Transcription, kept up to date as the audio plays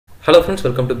Hello friends,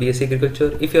 welcome to BSc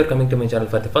Agriculture. If you are coming to my channel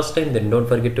for the first time, then don't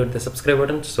forget to hit the subscribe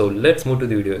button. So let's move to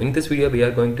the video. In this video, we are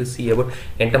going to see about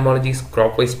entomology's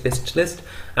crop-wise pest list,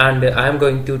 and I am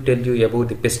going to tell you about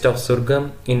the pest of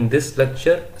sorghum in this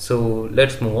lecture. So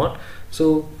let's move on.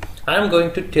 So I am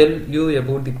going to tell you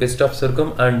about the pest of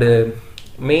sorghum and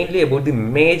mainly about the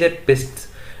major pests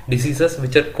diseases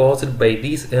which are caused by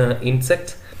these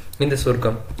insects in the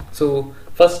sorghum. So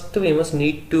first we must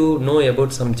need to know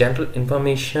about some general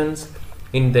informations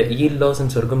in the yield loss in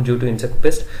sorghum due to insect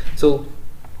pest. So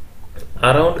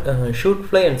around shoot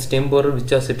fly and stem borer,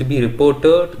 which are said to be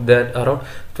reported that around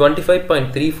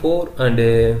 25.34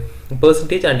 and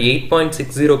percentage and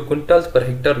 8.60 quintals per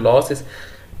hectare loss is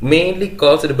mainly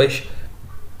caused by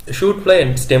shoot fly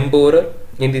and stem borer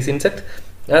in this insect,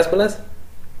 as well as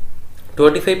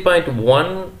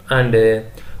 25.1 and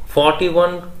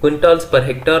 41 quintals per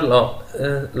hectare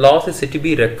loss is said to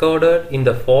be recorded in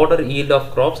the fodder yield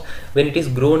of crops when it is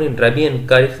grown in Rabi and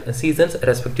Kharif seasons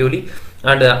respectively.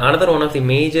 And another one of the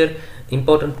major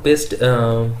important pest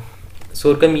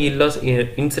sorghum yield loss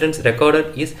incidents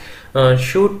recorded is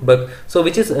shoot bug, so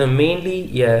which is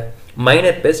mainly a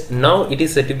minor pest. Now it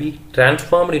is said to be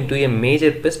transformed into a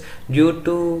major pest due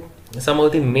to some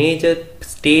of the major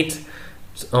states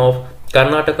of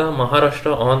Karnataka,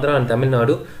 Maharashtra, Andhra and Tamil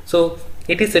Nadu. So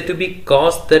it is said to be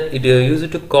caused that it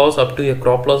used to cause up to a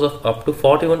crop loss of up to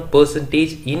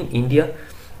 41% in India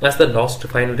as the last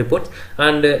final reports.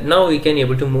 And now we can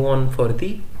able to move on for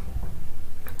the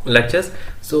lectures.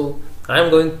 So I am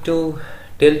going to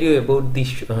tell you about the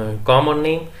common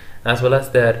name as well as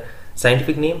their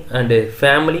scientific name and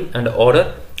family and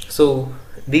order. So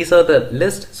these are the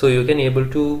list, so you can able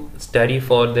to study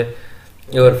for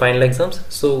your final exams.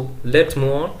 So let's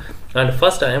move on. And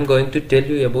first I am going to tell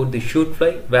you about the shoot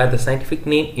fly, where the scientific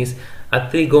name is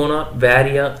Atrigona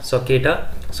varia saccata.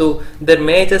 So their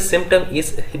major symptom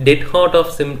is dead heart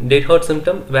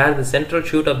symptom, where the central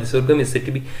shoot of the sorghum is said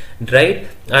to be dried,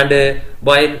 and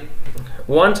while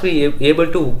once we able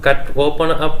to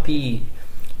open up the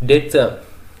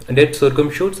dead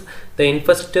sorghum shoots, the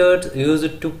infested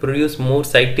used to produce more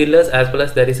cytillers, as well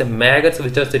as there is a maggots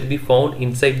which are said to be found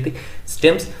inside the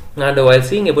stems. And while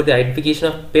seeing about the identification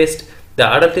of pest, the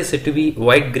adult is said to be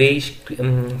white grayish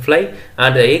fly,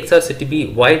 and the eggs are said to be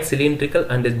white cylindrical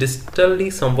and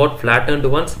distally somewhat flattened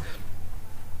ones.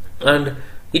 And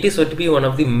it is said to be one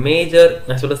of the major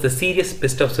as well as the serious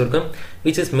pest of sorghum,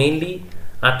 which is mainly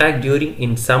attacked during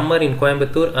in summer in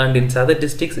Coimbatore and in southern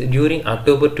districts during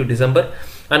October to December,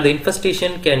 and the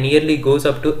infestation can nearly goes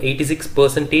up to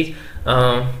 86%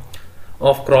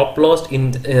 of crop loss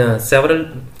in several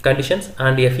conditions,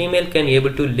 and a female can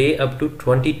able to lay up to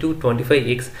 20 to 25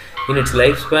 eggs in its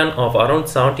lifespan of around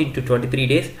 17 to 23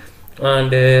 days.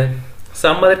 And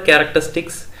some other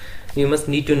characteristics you must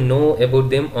need to know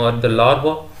about them are the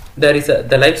larva. There is the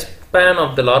lifespan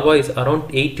of the larva is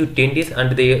around 8 to 10 days,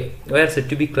 and they were said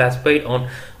to be classified on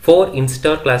 4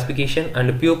 instar classification,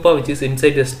 and pupa, which is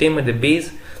inside the stem at the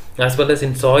base, as well as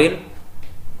in soil,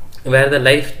 where the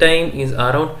lifetime is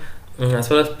around as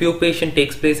well as pupation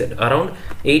takes place at around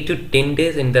 8 to 10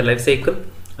 days in the life cycle.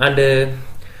 And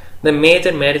the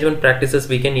major management practices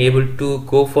we can able to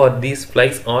go for these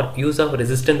flies are use of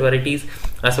resistant varieties,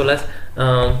 as well as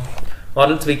or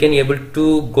else we can able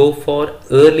to go for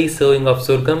early sowing of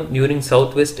sorghum during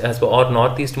southwest as well or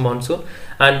northeast monsoon.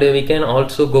 And we can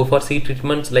also go for seed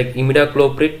treatments like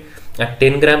imidacloprid at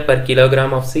 10 gram per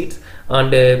kilogram of seeds,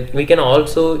 and we can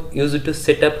also use it to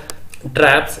set up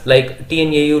traps like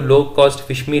TNAU low cost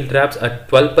fish meal traps at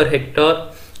 12 per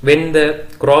hectare when the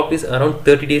crop is around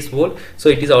 30 days old. So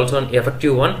it is also an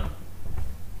effective one.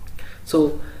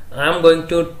 So I am going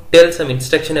to tell some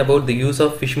instruction about the use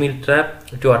of fish meal trap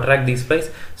to attract these flies.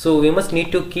 So we must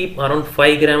need to keep around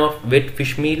 5 gram of wet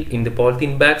fish meal in the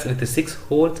polythene bags with 6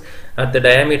 holes at the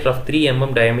diameter of 3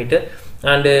 mm diameter,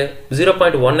 and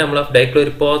 0.1 ml of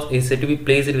dichlorophos is said to be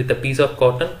placed with a piece of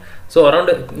cotton. So around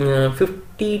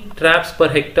 50 traps per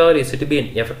hectare is said to be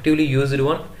an effectively used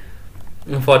one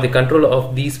for the control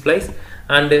of these flies.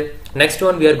 And next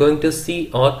one we are going to see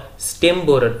are stem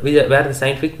borer, where the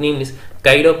scientific name is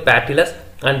Chidopatylus,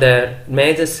 and the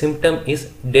major symptom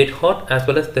is dead heart, as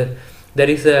well as there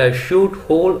is a shoot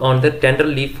hole on the tender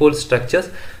leaf fold structures.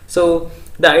 So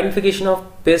the identification of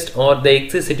pest or the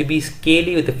eggs is said to be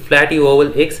scaly with flatty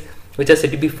oval eggs, which are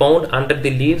said to be found under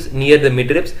the leaves near the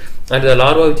midribs, and the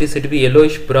larva, which is said to be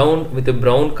yellowish brown with a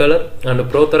brown color, and a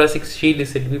prothoracic shield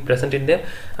is said to be present in them.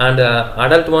 And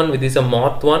adult one, which is a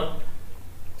moth one,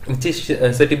 which is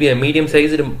said to be a medium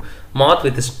sized moth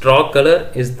with a straw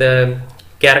color, is the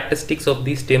characteristics of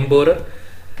the stem borer.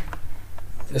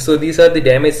 So these are the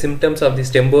damage symptoms of the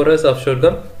stem borers of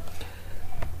sorghum,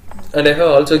 and I have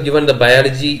also given the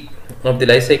biology of the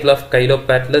life cycle of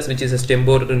Chylopatulus, which is a stem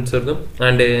borer in sorghum.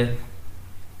 And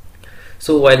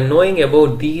so while knowing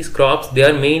about these crops, they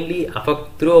are mainly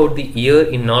affected throughout the year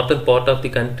in northern part of the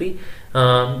country,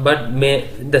 but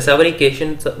the several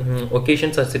occasions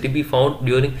are said to be found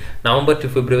during November to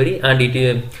February, and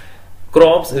it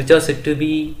crops which are said to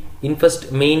be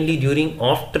infest mainly during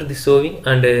after the sowing,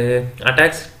 and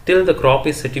attacks till the crop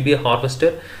is said to be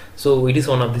harvested. So it is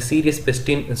one of the serious pests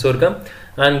in sorghum.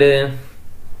 And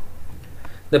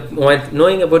while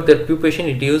knowing about the pupation,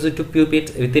 it used to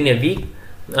pupate within a week,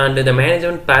 and the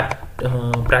management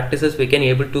practices we can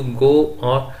able to go,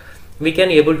 or we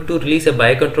can able to release a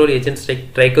biocontrol agents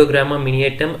like Trichogramma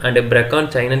miniatum and a Bracon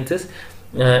chinensis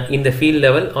in the field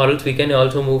level, or else we can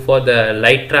also move for the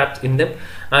light traps in them.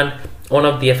 And one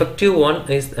of the effective one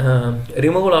is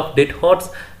removal of dead hordes,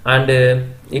 and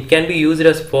it can be used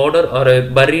as fodder or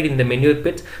buried in the manure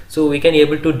pits, so we can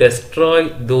able to destroy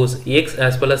those eggs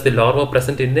as well as the larvae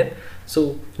present in them.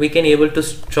 So we can able to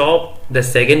stop the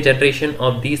second generation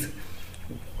of these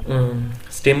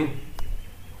stem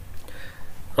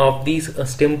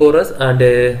borers. And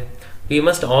we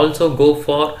must also go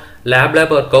for lab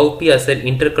or cowpea as an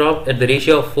intercrop at the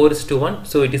ratio of 4:1,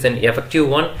 so it is an effective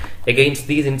one against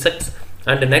these insects.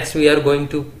 And next we are going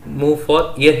to move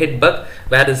for earhead bug,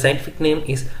 where the scientific name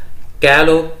is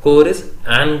Calocoris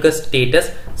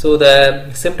angustatus. So the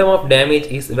symptom of damage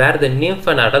is where the nymph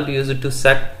and adult used to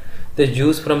suck the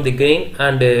juice from the grain,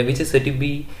 and which is said to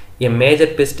be a major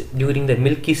pest during the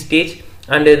milky stage.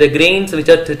 And the grains which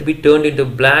are said to be turned into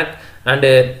black, and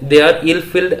they are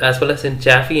ill-filled as well as in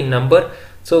chaffy in number.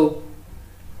 So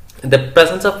the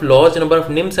presence of large number of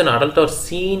nymphs and adults are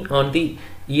seen on the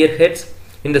earheads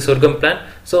in the sorghum plant.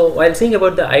 So while seeing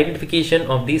about the identification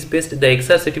of these pests, the eggs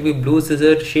are said to be blue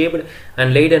scissor shaped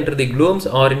and laid under the glooms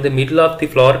or in the middle of the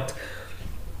florets,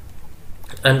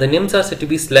 and the nymphs are said to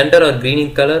be slender or green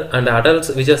in color, and the adults,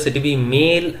 which are said to be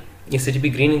male, is said to be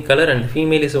green in color, and the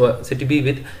female is said to be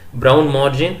with brown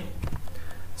margin.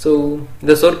 So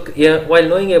the while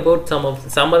knowing about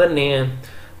some other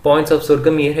points of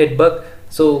sorghum earhead bug,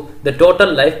 so the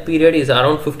total life period is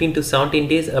around 15 to 17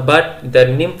 days, but the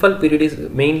nymphal period is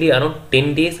mainly around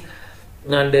 10 days.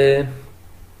 And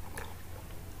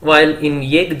while in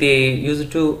egg they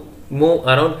used to move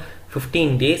around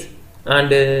 15 days.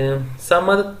 And some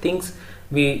other things,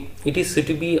 it is said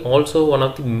to be also one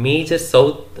of the major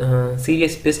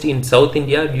serious pest in South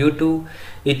India, due to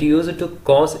it used to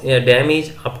cause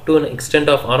damage up to an extent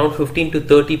of around 15 to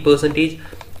 30%.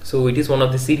 So it is one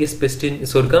of the serious pests in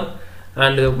sorghum.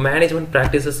 And management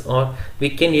practices are,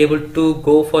 we can able to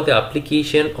go for the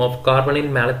application of carbonyl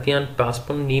malathion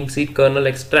paspon neem seed kernel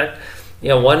extract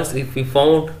once if we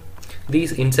found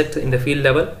these insects in the field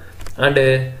level.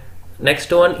 And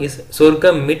next one is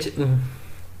sorghum midge.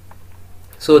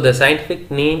 So the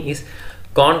scientific name is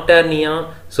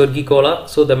Conternia sorgicola.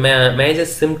 So the major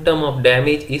symptom of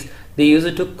damage is they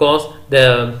used to cause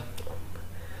the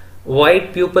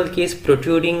white pupal case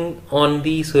protruding on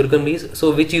the sorghum leaves,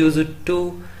 so which used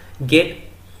to get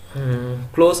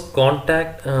close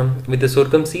contact with the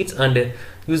sorghum seeds, and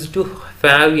used to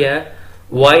have a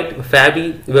white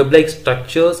fabby web-like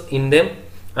structures in them,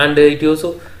 and it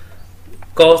also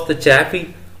cause the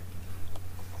chaffy.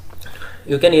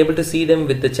 You can able to see them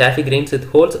with the chaffy grains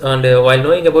with holes. And while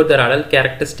knowing about their adult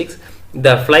characteristics,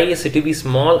 the fly is said to be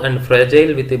small and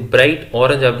fragile with a bright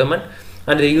orange abdomen,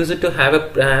 and they use it to have a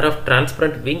pair of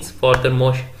transparent wings for the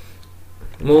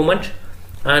movement.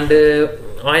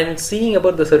 And seeing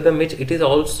about the sorghum midge, it is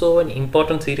also an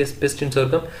important serious pest in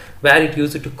sorghum, where it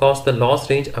used to cause the loss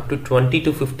range up to 20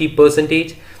 to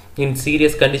 50% in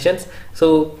serious conditions.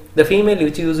 So the female,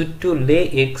 which used to lay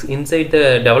eggs inside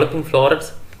the developing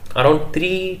florets, around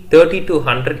 30 to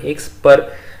 100 eggs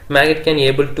per maggot can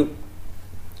able to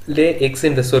lay eggs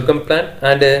in the sorghum plant.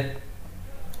 And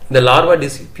the larva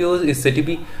diffuse is said to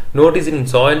be noticed in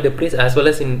soil debris as well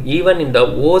as even in the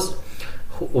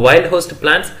wild host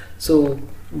plants. So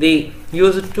they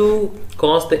used to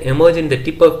cause the emerge in the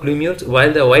tip of plumule,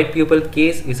 while the white pupal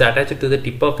case is attached to the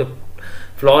tip of the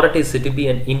floret is said to be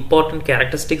an important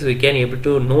characteristics we can able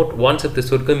to note once if the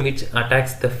sorghum midge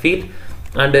attacks the field.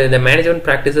 And the management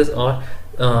practices are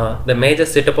the major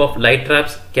setup of light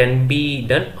traps can be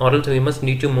done, or else we must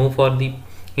need to move for the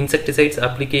insecticides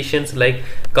applications like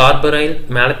carbonyl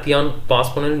malathion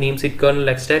pasponal neem seed kernel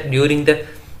extract during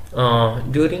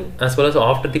as well as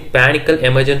after the panicle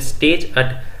emergence stage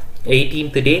at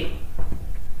 18th day.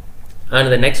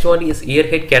 And the next one is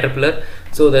earhead caterpillar.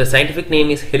 So the scientific name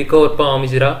is Helicoverpa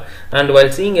armigera, and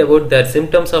while seeing about the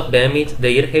symptoms of damage, the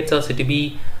earheads are said to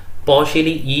be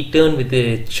partially eaten with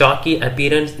a chalky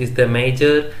appearance is the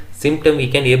major symptom we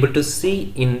can able to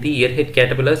see in the earhead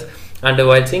caterpillars. And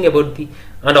while seeing about the,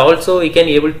 and also we can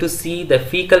able to see the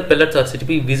fecal pellets are said to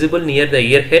be visible near the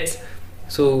earheads.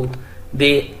 So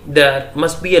there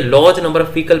must be a large number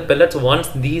of fecal pellets once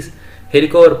these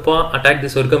Helicoverpa attack the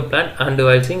sorghum plant. And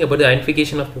while seeing about the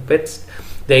identification of the pests,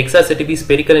 the eggs are said to be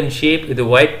spherical in shape with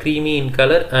white creamy in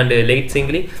color and laid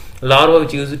singly. Larva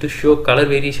which used to show color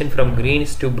variation from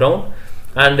greenish to brown,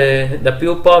 and the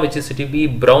pupa which is said to be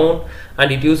brown,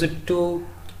 and it used to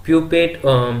pupate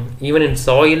even in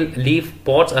soil, leaf,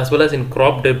 pots as well as in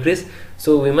crop debris.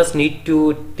 So we must need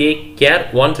to take care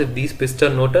once if these pests are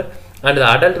noted. And the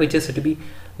adult which is said to be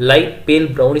light pale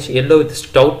brownish yellow with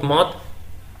stout mouth,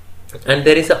 and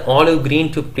there is a olive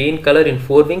green to plain color in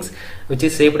forewings which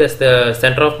is shaped as the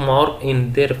center of mark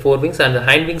in their forewings, and the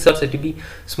hind wings are said to be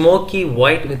smoky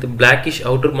white with blackish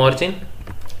outer margin.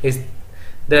 Is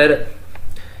there,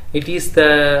 it is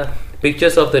the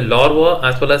pictures of the larva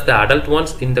as well as the adult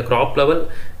ones in the crop level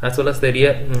as well as the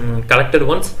collected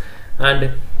ones.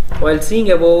 And while seeing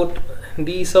about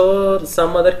these are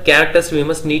some other characters we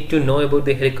must need to know about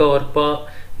the Helicoverpa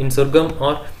in sorghum.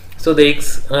 Or so the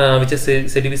eggs which is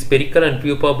said to be spherical and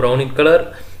pupa brown in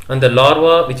color, and the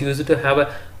larva which used to have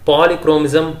a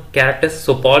polychromism characters.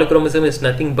 So polychromism is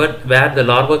nothing but where the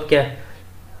larva can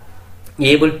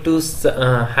able to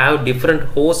have different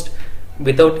host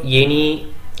without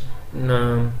any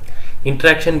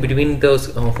interaction between those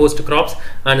host crops.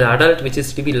 And the adult which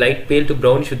is to be light pale to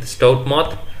brownish with stout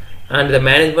mouth. And the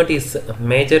management is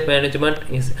major management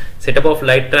is setup of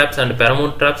light traps and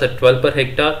pheromone traps at 12 per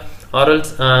hectare, or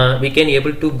else we can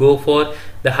able to go for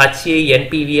the HA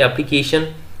NPV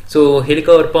application. So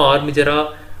Helicoverpa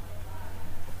armigera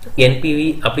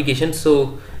NPV application,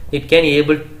 so it can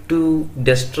able to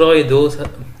destroy those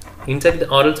insects,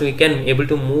 or else we can able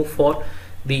to move for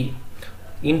the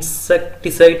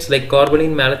insecticides like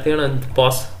carbaline, malathion and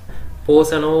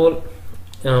posanol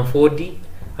 4D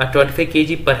at 25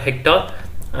 kg per hectare.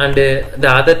 And the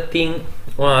other thing,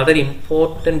 other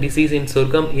important disease in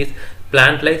sorghum is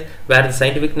plant lice, where the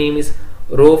scientific name is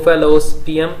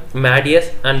Rhophalospermum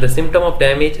madius, and the symptom of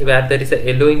damage where there is a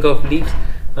yellowing of leaves,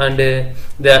 and the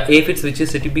aphids which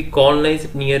is said to be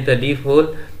colonized near the leaf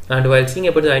hole. And while seeing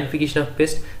about the identification of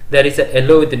pest, there is a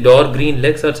yellow with dark green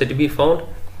legs are said to be found.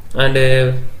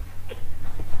 And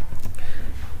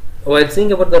while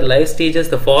seeing about the life stages,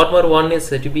 the former one is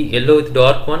said to be yellow with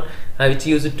dark one, which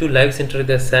used to live center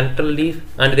the central leaf,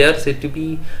 and they are said to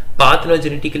be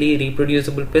parthenogenetically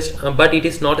reproducible pest, but it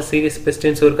is not a serious pest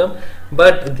in sorghum.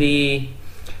 But the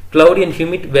cloudy and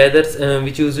humid weathers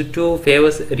which used to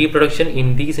favors reproduction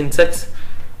in these insects.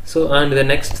 So, and the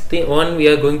next one we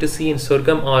are going to see in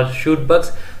sorghum are shoot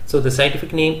bugs. So the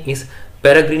scientific name is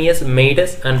Peregrinus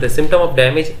maidus, and the symptom of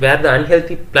damage where the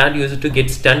unhealthy plant used to get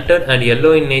stunted and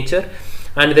yellow in nature,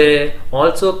 and they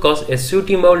also cause a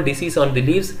sooty mold disease on the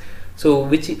leaves, so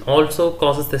which also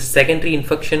causes the secondary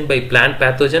infection by plant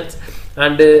pathogens,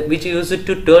 and which used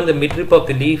to turn the midrib of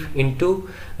the leaf into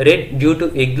red due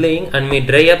to egg laying and may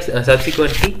dry up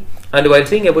subsequently. And while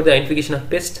seeing about the identification of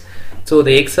pests, so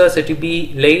the eggs are said to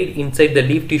be laid inside the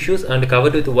leaf tissues and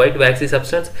covered with white waxy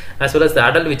substance, as well as the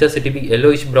adult which are said to be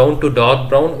yellowish brown to dark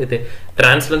brown with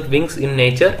translucent wings in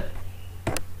nature.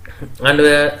 And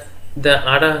the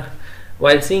other,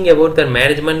 while seeing about the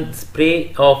management,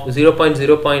 spray of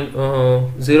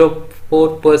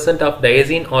 0.04% of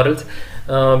diazine, or else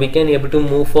we can able to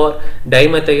move for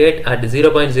dimethoate at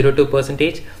 0.02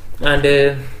 percentage, and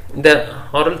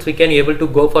or else we can able to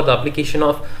go for the application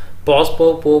of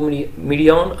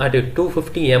Phosphomedion at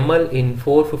 250 ml in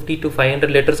 450 to 500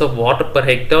 liters of water per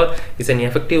hectare is an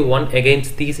effective one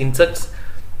against these insects.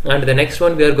 And the next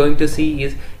one we are going to see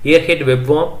is Earhead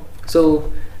webworm.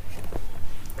 So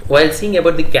while seeing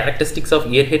about the characteristics of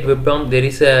Earhead webworm,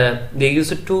 they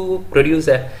used to produce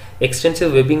a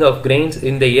extensive webbing of grains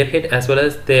in the earhead, as well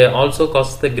as they also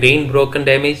cause the grain broken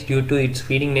damage due to its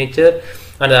feeding nature.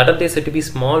 And the adult is said to be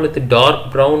small with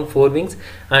dark brown forewings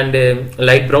and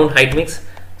light brown hind wings.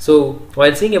 So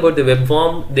while seeing about the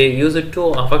webworm, they use it to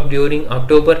affect during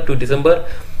October to December,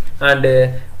 and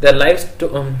the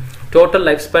total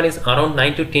lifespan is around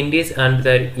 9 to 10 days, and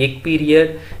the egg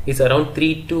period is around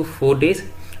 3 to 4 days,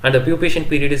 and the pupation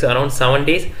period is around 7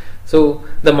 days. So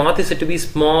the moth is said to be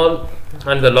small,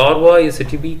 and the larva is said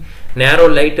to be narrow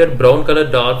lighted brown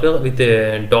colored larva with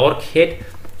a dark head,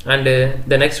 And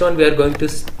the next one we are going to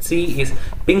see is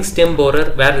pink stem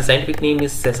borer, where the scientific name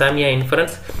is Sesamia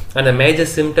inferens, and the major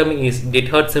symptom is dead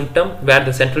heart symptom, where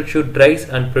the central shoot dries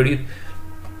and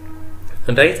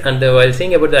while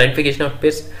saying about the identification of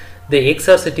pests, the eggs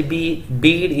are said to be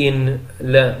bead,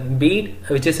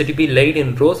 which is said to be laid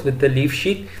in rows with the leaf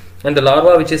sheath, and the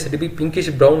larva, which is said to be pinkish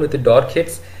brown with the dark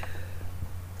heads,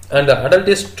 and the adult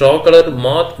is straw colored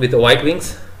moth with white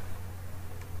wings.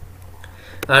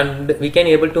 And we can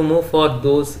able to move for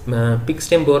those pig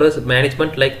stem borers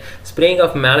management, like spraying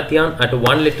of malathion at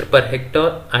 1 liter per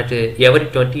hectare at every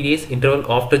 20 days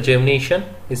interval after germination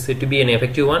is said to be an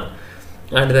effective one.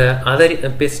 And the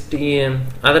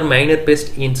other minor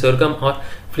pest in sorghum are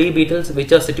flea beetles,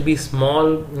 which are said to be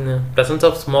small presence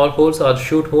of small holes or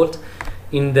shoot holes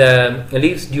in the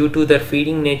leaves due to their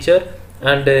feeding nature.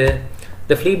 And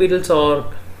the flea beetles are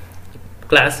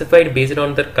classified based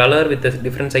on their color with the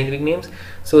different scientific names.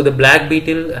 So the black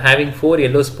beetle having 4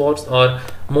 yellow spots are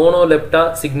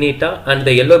Monolepta signata, and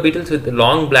the yellow beetles with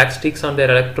long black sticks on their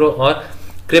electro are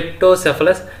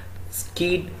Cryptocephalus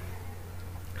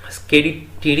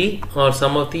skeditidae, or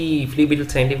some of the flea beetle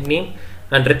scientific name.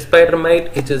 And red spider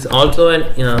mite, which is also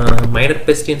a minor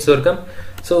pest in sorghum,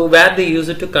 so where they use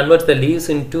it to convert the leaves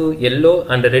into yellow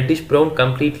and reddish brown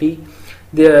completely.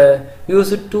 They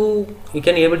use it to, you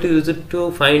can able to use it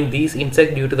to find these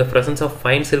insects due to the presence of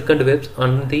fine silken webs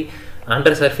on the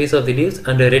under surface of the leaves,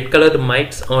 and red colored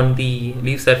mites on the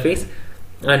leaf surface.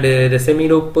 And the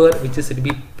semiloper, which is to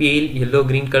be pale yellow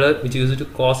green color, which is used to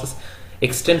causes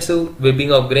extensive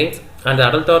webbing of grains, and the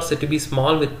adult are said to be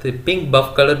small with the pink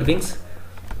buff colored wings.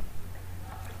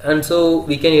 And so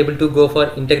we can able to go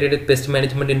for integrated pest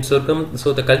management in sorghum.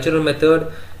 So the cultural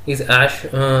method is as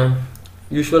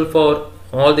usual for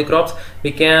all the crops.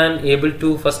 We can able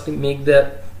to first make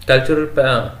the cultural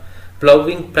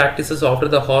plowing practices after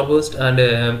the harvest,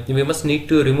 and we must need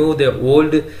to remove the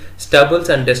old stubbles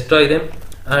and destroy them.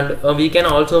 And we can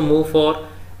also move for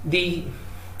the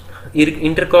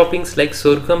intercroppings like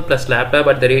sorghum plus lap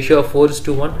at the ratio of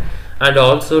 4:1, and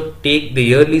also take the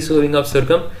yearly sowing of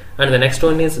sorghum. And the next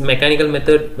one is mechanical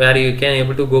method, where you can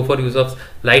able to go for use of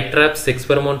light traps, sex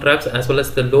pheromone traps, as well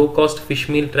as the low cost fish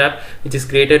meal trap, which is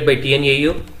created by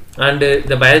TNAU. And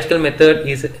the biological method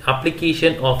is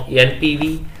application of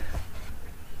NPV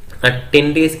at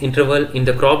 10 days interval in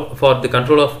the crop for the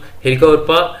control of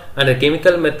Helicoverpa. And the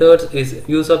chemical methods is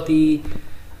use of the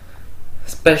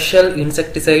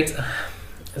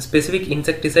specific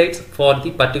insecticides for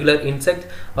the particular insect.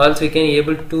 Also, we can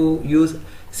able to use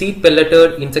seed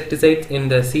pelleted insecticides in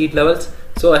the seed levels.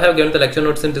 So I have given the lecture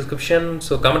notes in description,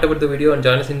 so comment about the video and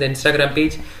join us in the Instagram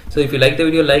page. So if you like the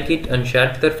video, like it and share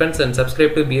it with your friends, and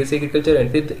subscribe to BSc Agriculture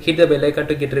and hit the bell icon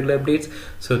to get regular updates.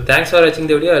 So thanks for watching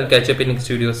the video. I'll catch up in next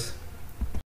videos.